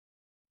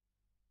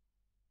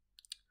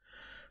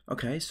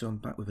Okay, so I'm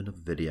back with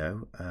another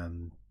video.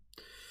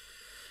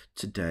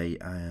 Today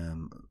I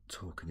am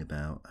talking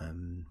about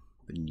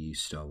the new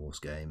Star Wars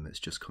game that's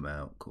just come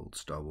out called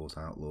Star Wars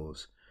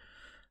Outlaws.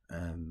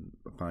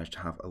 I've managed to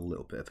have a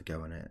little bit of a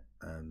go on it.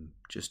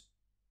 Just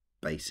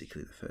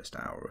basically the first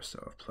hour or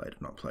so I've played.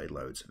 I've not played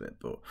loads of it,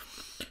 but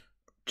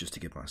just to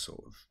give my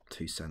sort of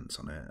 2 cents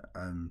on it.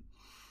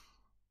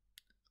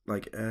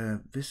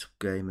 This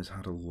game has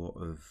had a lot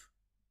of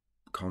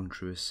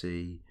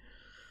controversy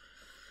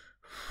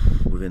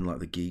within like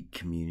the geek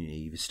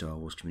community, the Star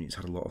Wars community. It's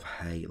had a lot of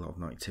hate, a lot of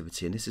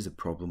negativity, and this is a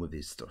problem with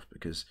this stuff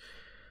because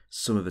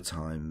some of the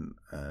time,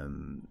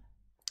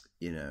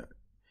 you know,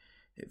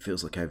 it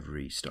feels like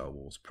every Star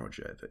Wars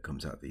project that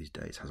comes out these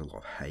days has a lot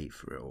of hate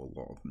for it, or a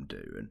lot of them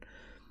do, and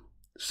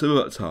some of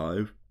that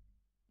time,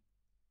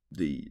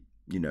 the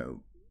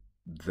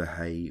the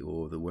hate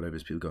or the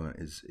whatever's people going on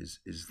is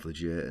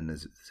legit, and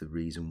there's a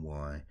reason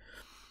why.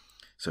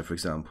 So, for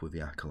example, with the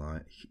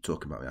Acolyte, I keep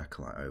talking about the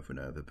Acolyte over and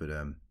over, but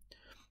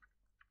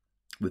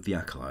with the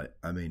Acolyte,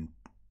 I mean,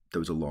 there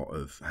was a lot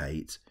of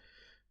hate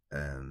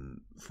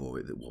for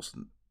it that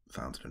wasn't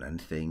founded on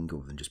anything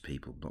other than just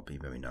people not being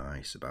very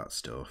nice about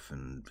stuff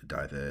and the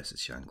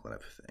diversity angle and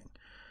everything.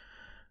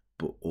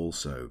 But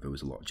also, there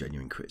was a lot of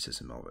genuine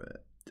criticism of it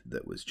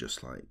that was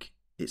just like,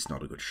 it's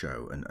not a good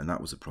show. And that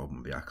was the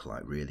problem with the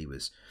Acolyte, really,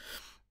 was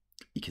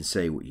you can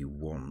say what you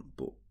want,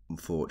 but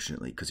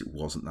unfortunately, because it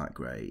wasn't that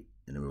great,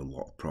 and there were a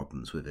lot of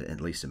problems with it, at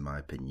least in my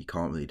opinion, you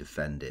can't really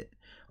defend it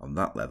on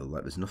that level.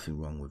 Like, there's nothing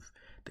wrong with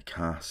the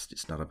cast.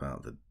 It's not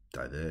about the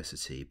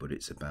diversity, but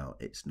it's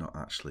not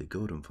actually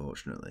good,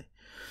 unfortunately.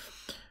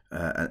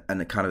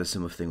 And a kind of a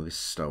similar thing with this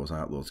Star Wars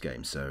Outlaws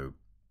game. So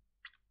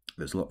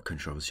there's a lot of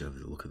controversy over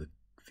the look of the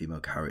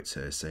female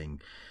character,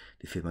 saying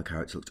the female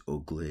character looked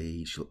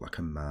ugly, she looked like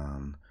a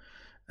man,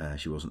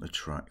 she wasn't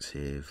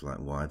attractive, like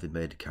why they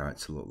made a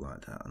character look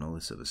like that, and all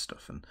this other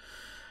stuff. And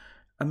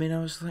I mean, I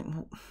was like,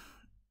 well,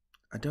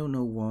 I don't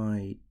know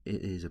why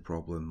it is a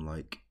problem,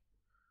 like,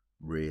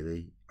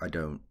 really. I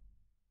don't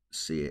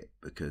see it,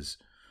 because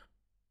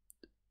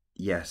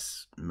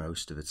yes,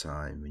 most of the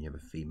time when you have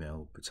a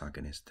female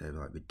protagonist, they're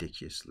like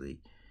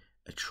ridiculously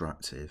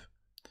attractive,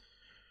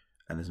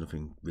 and there's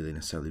nothing really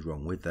necessarily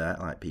wrong with that.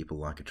 Like, people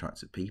like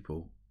attractive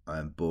people,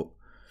 but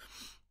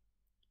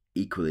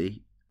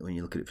equally, when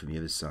you look at it from the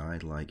other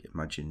side, like,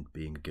 imagine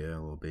being a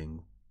girl, or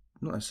being,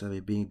 not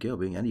necessarily being a girl,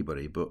 being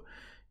anybody, but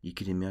you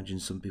can imagine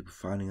some people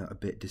finding that a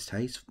bit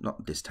distasteful.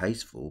 Not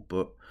distasteful,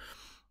 but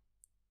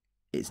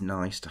it's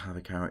nice to have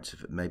a character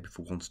that maybe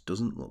for once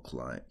doesn't look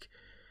like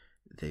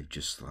they're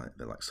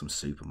like some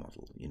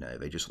supermodel,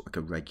 they just look like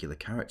a regular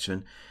character.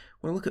 And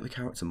when I look at the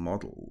character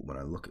model, when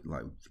I look at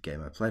like the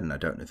game I played, and I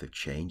don't know if they've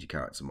changed the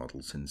character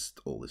model since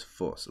all this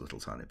fuss a little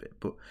tiny bit,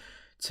 but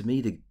to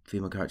me the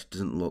female character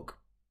doesn't look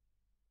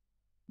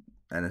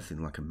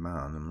anything like a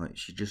man. I'm like,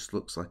 she just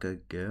looks like a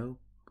girl,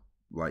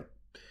 like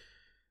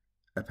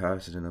a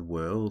person in a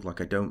world.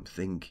 Like, I don't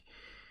think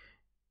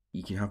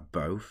you can have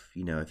both.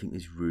 I think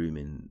there's room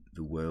in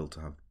the world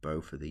to have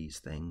both of these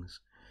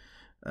things.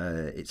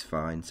 It's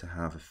fine to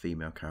have a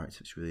female character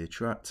that's really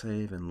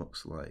attractive and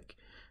looks like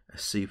a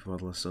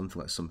supermodel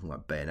or something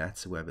like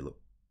Bayonetta, where they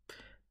look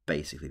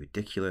basically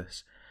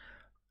ridiculous.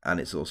 And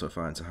it's also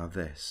fine to have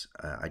this.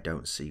 I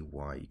don't see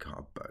why you can't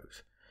have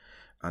both.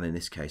 And in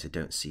this case, I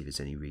don't see there's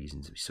any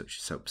reason to be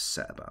so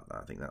upset about that.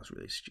 I think that's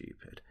really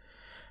stupid.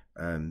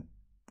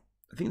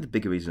 I think the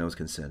bigger reason I was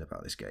concerned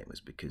about this game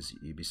was because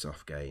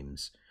Ubisoft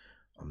games,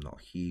 I'm not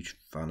a huge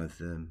fan of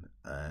them,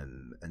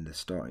 and they're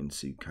starting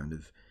to kind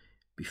of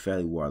be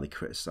fairly widely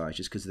criticised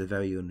just because they're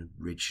very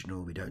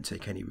unoriginal. They don't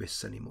take any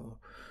risks anymore.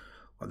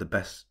 Like,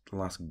 the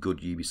last good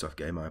Ubisoft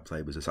game I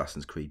played was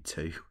Assassin's Creed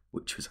 2,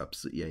 which was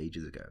absolutely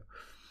ages ago.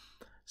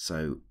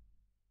 So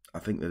I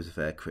think there was a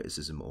fair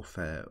criticism, or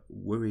fair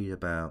worry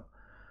about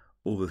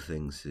other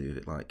things to do with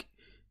it. Like,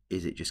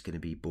 is it just going to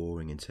be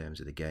boring in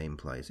terms of the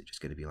gameplay? Is it just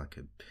going to be like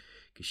a...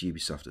 Because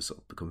Ubisoft has sort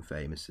of become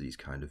famous for these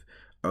kind of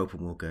open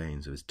world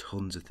games. There's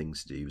tons of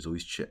things to do. There's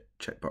always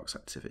checkbox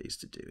activities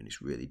to do, and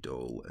it's really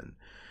dull, and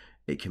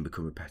it can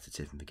become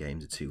repetitive, and the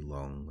games are too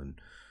long. And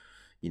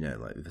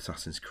like with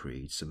Assassin's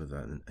Creed, some of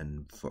them,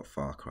 and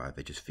Far Cry,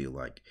 they just feel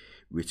like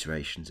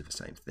reiterations of the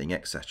same thing,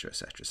 etc.,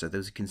 etc. So there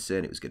was a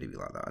concern it was going to be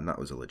like that, and that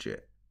was a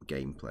legit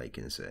gameplay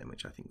concern,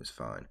 which I think was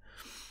fine.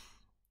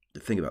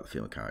 The thing about the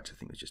female character, I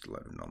think, was just a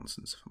load of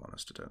nonsense. If I'm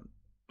honest,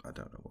 I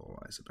don't know what all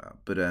that is about.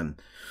 But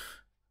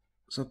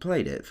so I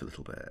played it for a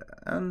little bit,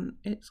 and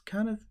it's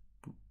kind of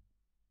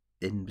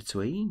in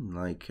between.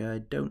 Like, I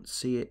don't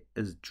see it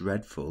as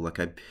dreadful. Like,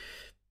 I've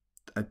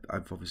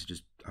obviously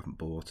just haven't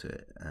bought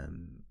it.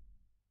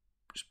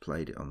 Just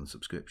played it on the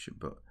subscription,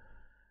 but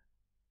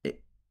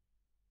it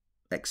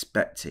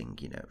expecting,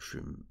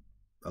 from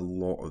a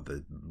lot of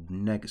the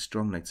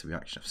strong negative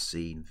reaction I've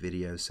seen,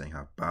 videos saying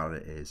how bad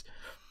it is,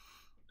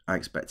 I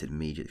expected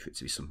immediately for it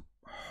to be some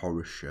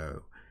horror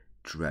show,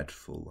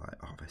 dreadful, like,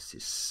 oh, this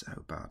is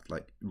so bad,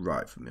 like,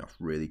 right from me off,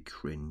 really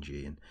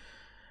cringy,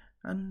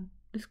 and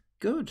it's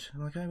good.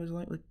 Like, I was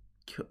like,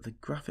 the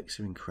graphics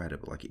are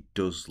incredible. Like, it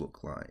does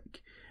look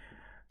like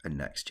a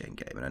next gen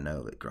game, and I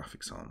know that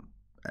graphics aren't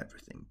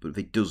everything, but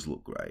it does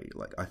look great.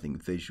 Like, I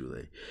think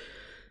visually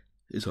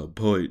it's on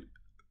point.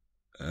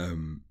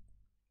 And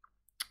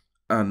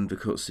the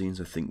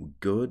cutscenes, I think, were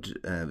good.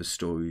 The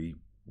story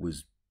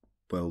was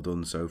well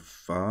done so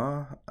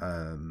far.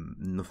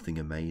 Nothing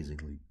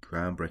amazingly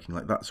groundbreaking.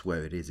 Like, that's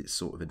where it is. It's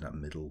sort of in that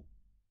middle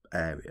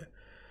area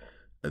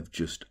of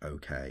just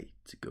okay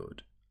to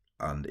good.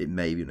 And it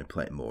may be when I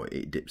play it more,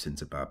 it dips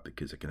into bad,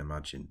 because I can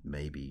imagine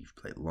maybe you've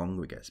played it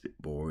longer, it gets a bit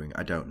boring.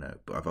 I don't know,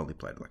 but I've only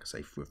played it, like I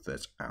say, for the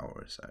first hour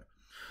or so.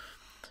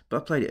 But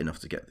I've played it enough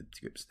to get the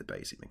grips to the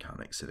basic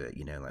mechanics of it.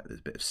 You know, like there's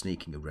a bit of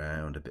sneaking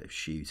around, a bit of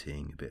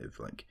shooting, a bit of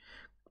like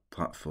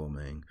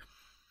platforming,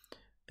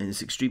 and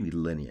it's extremely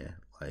linear.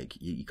 Like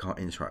you can't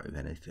interact with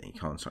anything. You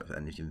can't interact with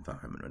any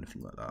environment or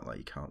anything like that. Like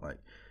you can't like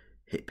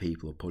hit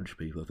people or punch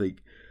people. I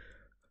think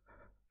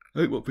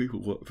what people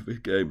want for this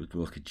game is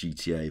more like a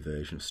GTA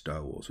version of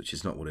Star Wars, which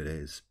is not what it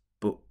is.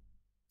 But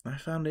I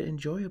found it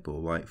enjoyable.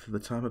 Like for the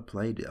time I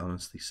played it, I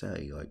honestly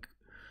say, like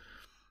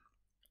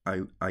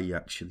I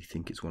actually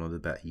think it's one of the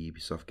better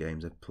Ubisoft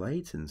games I've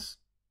played since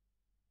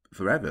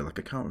forever. Like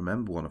I can't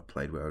remember one I've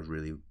played where I was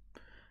really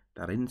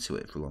that into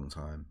it for a long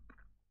time.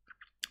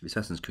 The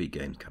Assassin's Creed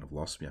games kind of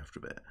lost me after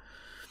a bit.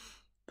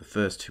 The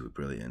first two were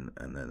brilliant,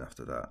 and then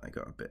after that I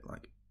got a bit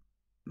like,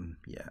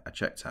 yeah, I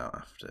checked out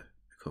after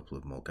a couple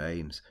of more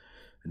games.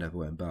 I never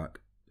went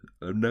back.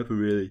 I've never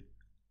really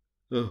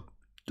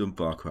done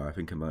Far Cry. I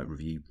think I might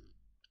review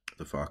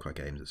the Far Cry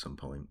games at some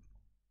point.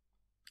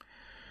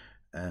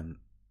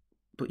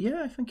 But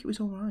yeah, I think it was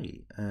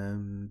alright.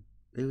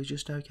 It was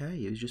just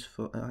okay. It was just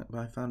fun.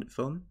 I found it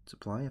fun to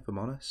play, if I'm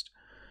honest,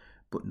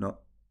 but not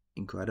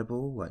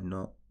incredible, like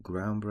not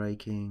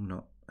groundbreaking,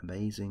 not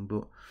amazing,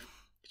 but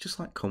it's just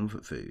like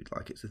comfort food.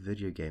 Like it's a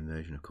video game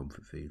version of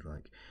comfort food.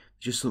 Like there's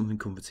just something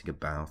comforting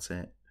about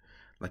it.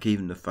 Like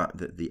even the fact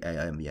that the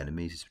AI and the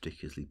enemies is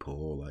ridiculously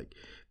poor. Like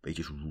they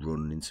just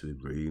run into a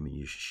room and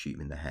you just shoot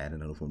them in the head,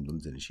 and another one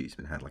runs in and shoots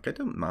them in the head. Like I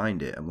don't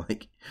mind it. I'm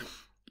like,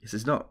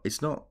 it's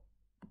not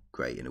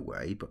great in a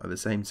way, but at the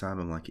same time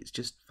I'm like, it's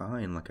just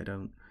fine. Like I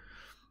don't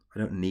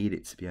need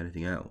it to be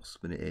anything else,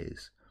 but it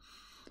is.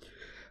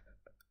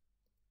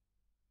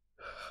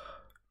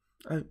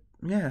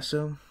 Yeah,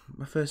 so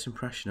my first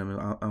impression, I mean,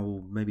 I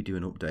will maybe do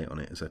an update on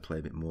it as I play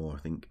a bit more. I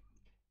think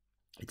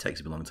it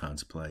takes a long time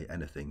to play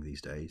anything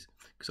these days,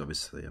 because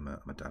obviously I'm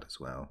a dad as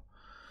well.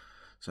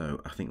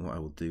 So I think what I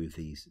will do with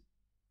these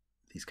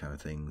kind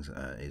of things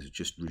is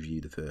just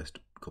review the first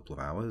couple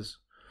of hours,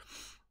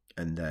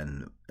 and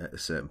then at a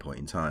certain point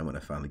in time, when I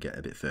finally get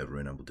a bit further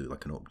in, I will do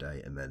like an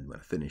update, and then when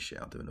I finish it,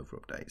 I'll do another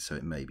update. So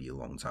it may be a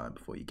long time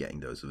before you're getting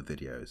those other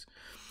videos,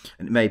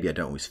 and maybe I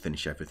don't always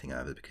finish everything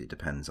either, because it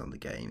depends on the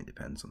game, it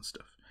depends on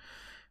stuff.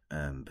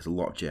 There's a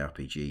lot of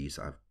JRPGs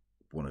I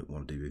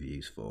want to do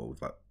reviews for,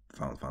 with like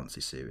Final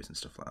Fantasy series and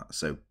stuff like that.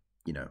 So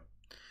you know,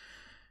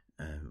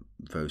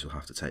 those will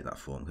have to take that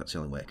form. That's the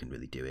only way I can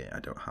really do it. I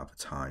don't have the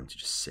time to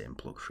just sit and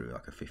plug through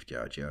like a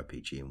 50-hour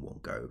JRPG in one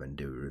go and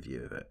do a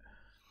review of it.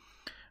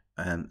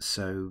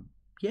 So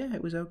yeah,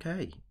 it was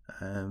okay.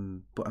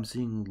 But I'm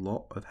seeing a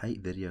lot of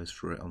hate videos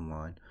for it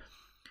online,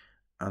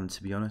 and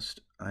to be honest,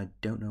 I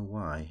don't know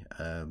why.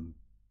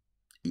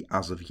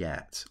 As of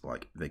yet,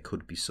 like there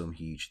could be some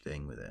huge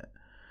thing with it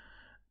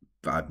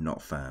that I've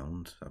not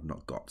found, I've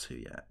not got to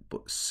yet.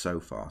 But so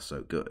far,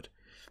 so good,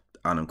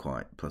 and I'm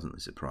quite pleasantly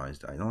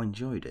surprised. I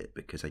enjoyed it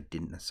because I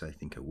didn't necessarily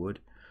think I would.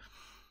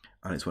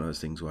 And it's one of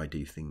those things where I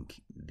do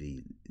think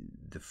the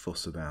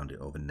fuss around it,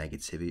 or the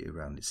negativity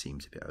around it,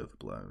 seems a bit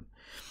overblown.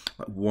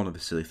 Like one of the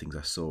silly things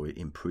I saw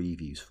in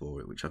previews for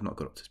it, which I've not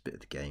got up to this bit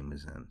of the game,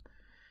 was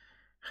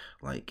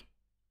like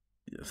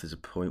if there's a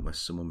point where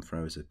someone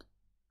throws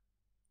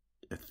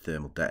a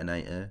thermal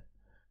detonator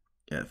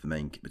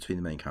between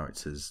the main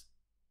character's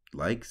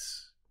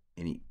legs,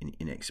 and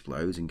it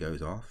explodes and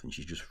goes off, and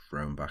she's just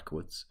thrown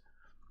backwards.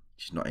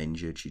 She's not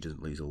injured. She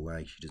doesn't lose a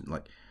leg. She doesn't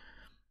like.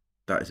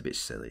 That is a bit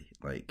silly.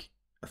 Like,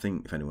 I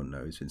think if anyone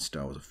knows, in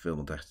Star Wars, a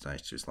thermal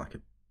detonator is like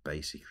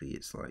basically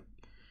it's like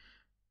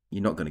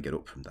you're not going to get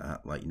up from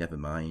that. Like, never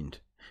mind,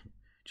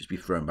 just be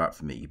thrown back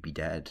from it, you'd be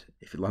dead.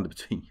 If it landed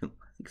between your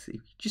legs,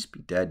 you'd just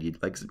be dead. Your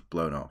legs would be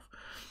blown off.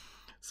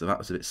 So that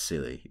was a bit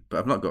silly. But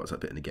I've not got to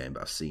that bit in the game,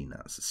 but I've seen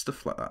that. So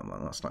stuff like that, I'm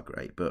like, that's not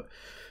great. But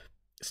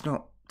it's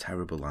not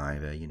terrible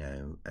either, you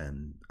know.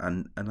 And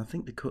I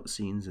think the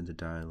cutscenes and the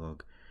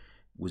dialogue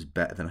was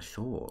better than I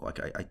thought. Like,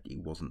 it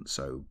wasn't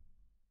so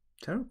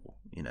terrible,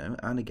 you know.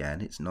 And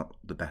again, it's not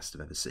the best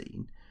I've ever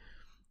seen,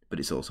 but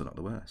it's also not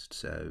the worst.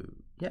 So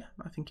yeah,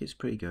 I think it's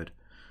pretty good.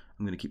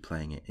 I'm going to keep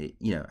playing it.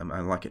 You know, I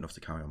like it enough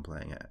to carry on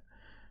playing it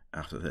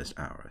after the first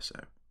hour or so.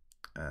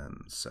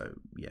 So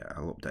yeah,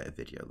 I'll update a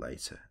video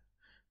later.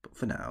 But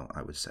for now,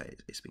 I would say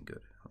it's been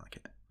good. I like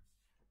it.